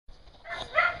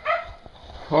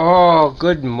Oh,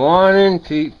 good morning,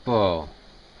 people.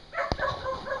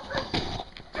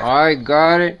 I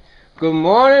got it. Good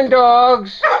morning,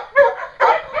 dogs.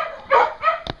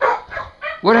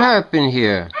 What happened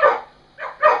here?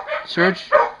 Search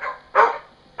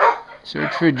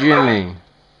for Jimmy.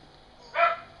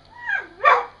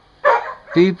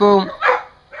 People,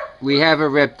 we have a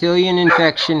reptilian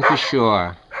infection for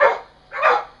sure.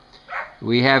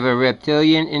 We have a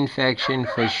reptilian infection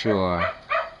for sure.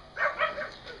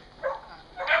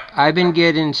 I've been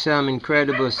getting some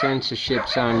incredible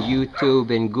censorships on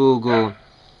YouTube and Google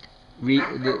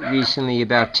recently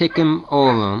about Tikkun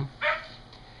Olam.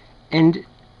 And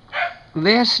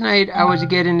last night I was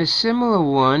getting a similar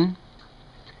one,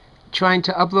 trying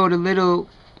to upload a little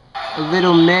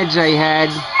meds I had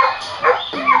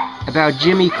about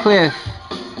Jimmy Cliff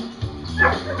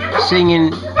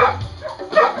singing,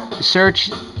 search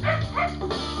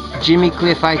Jimmy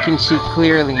Cliff I Can See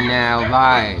Clearly Now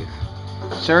live.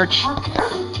 Search.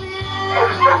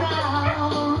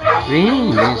 Rain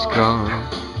is gone.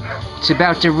 It's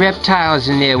about the reptiles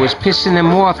in there. It was pissing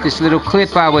them off, this little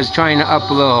clip I was trying to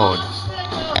upload.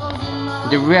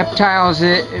 The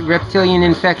reptilian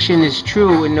infection is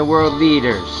true in the world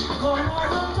leaders.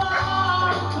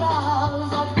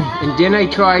 And then I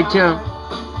tried to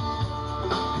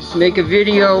make a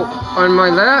video on my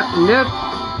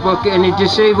netbook and it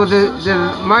disabled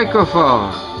the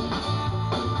microphone.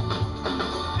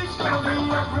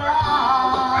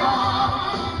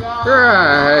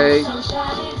 Right.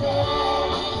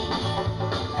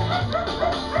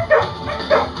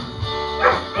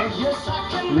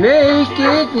 Make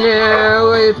it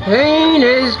now, the pain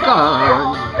is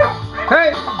gone.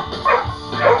 Hey!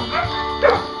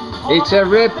 It's a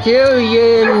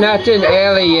reptilian, not an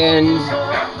alien.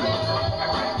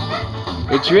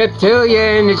 It's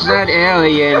reptilian, it's not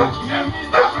alien.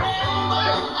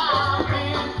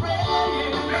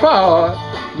 For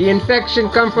the infection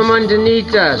come from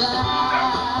underneath us.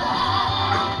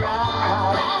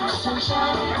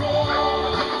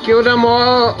 Kill them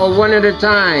all or one at a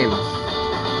time?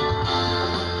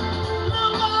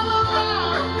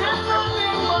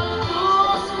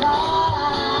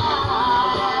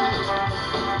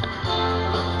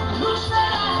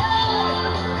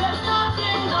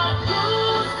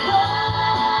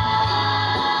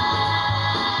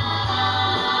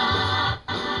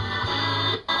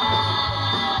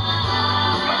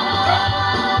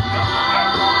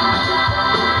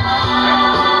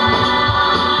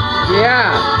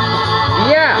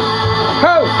 Yeah.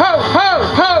 Ho, ho, ho,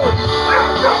 ho.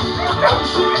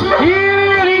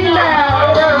 Healing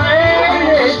now, the rain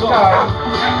is gone.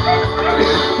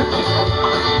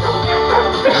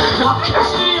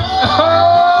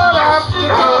 All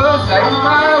obstacles in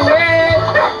my way.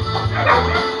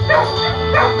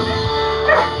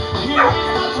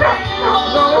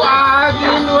 So I've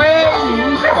been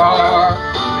waiting for.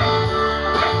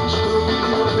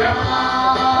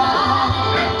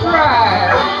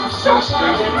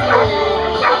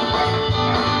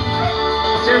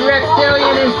 It's a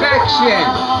reptilian infection.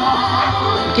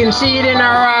 You can see it in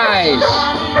our eyes.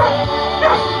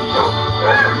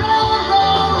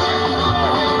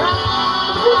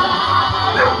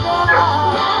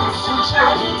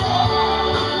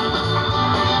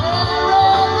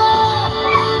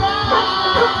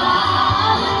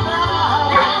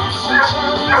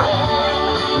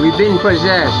 We've been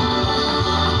possessed.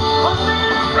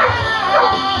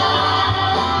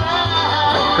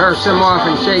 Curse them off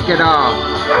and shake it off.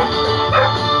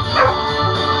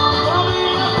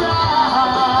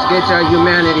 Let's get our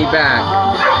humanity back.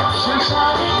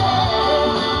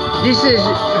 This is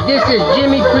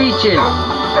Jimmy preaching.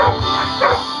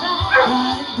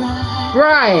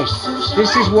 Right.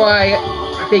 This is why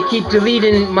they keep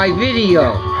deleting my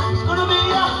video.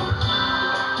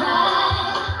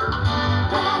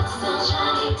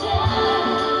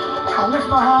 I lift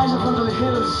my eyes up unto the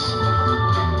hills.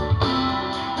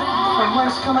 From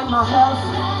whence cometh my help?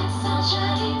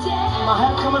 My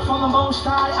help cometh from the Most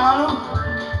High, Adam.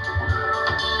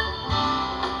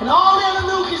 And all the other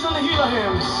nookies on the heel of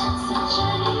hymns.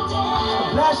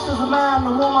 Blessed is the man,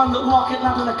 the woman that walketh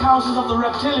not in the counsels of the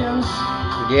reptilians.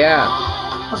 Yeah.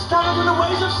 But standeth in the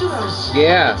ways of sinners.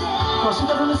 Yeah.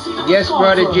 Yes,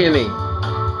 Brother Jimmy.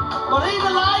 But he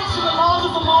delights in the laws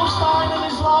of the Most High, and in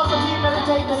his laws that he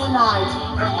meditate day and night.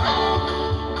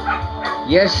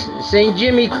 Yes, St.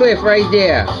 Jimmy Cliff right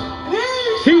there.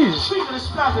 He's tree that is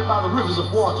planted by the rivers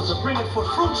of waters that bringeth forth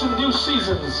fruits in due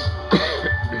seasons.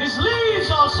 His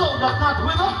leaves also doth not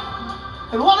wither,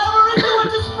 and whatever he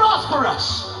doeth is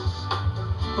prosperous.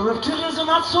 The reptilians are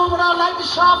not so, but are like the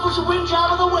shaft which the wind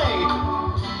driveth away.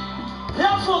 They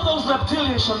have Therefore, those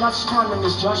reptilians shall not stand in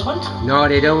this judgment. No,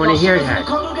 they don't want to hear that.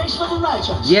 The congregation of the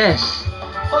righteous. Yes.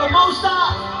 For the Most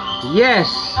High.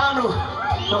 Yes. And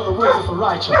know the ways of the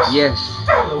righteous. Yes.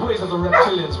 The ways of the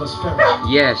reptilians must perish.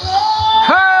 Yes.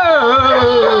 Ho!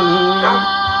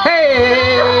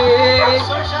 Hey!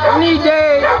 Any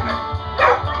day.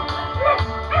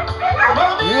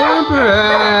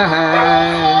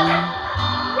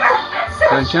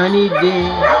 Sunshiny day.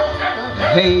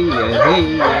 Hey,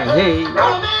 hey, hey.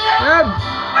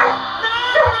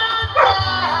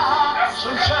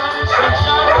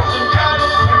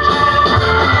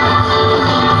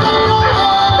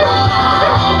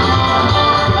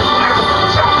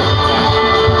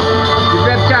 The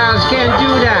reptiles can't do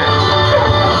that.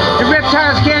 The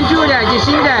reptiles can't do that. You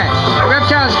see that?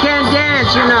 Reptiles can't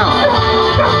dance, you know.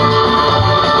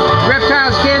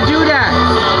 Reptiles can't do that.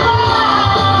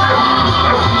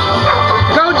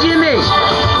 Go, Jimmy.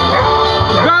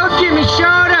 Go, Jimmy.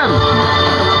 Show them.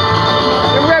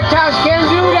 The reptiles can't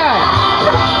do that.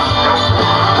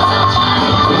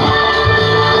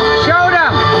 Show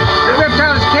them. The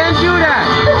reptiles can't do that.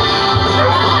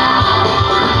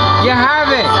 You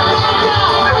have it.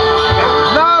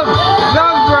 Love,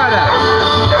 love, brother.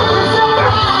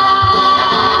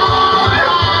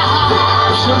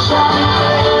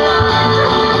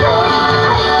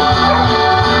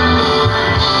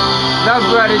 Love,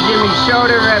 brother Jimmy. Show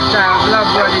the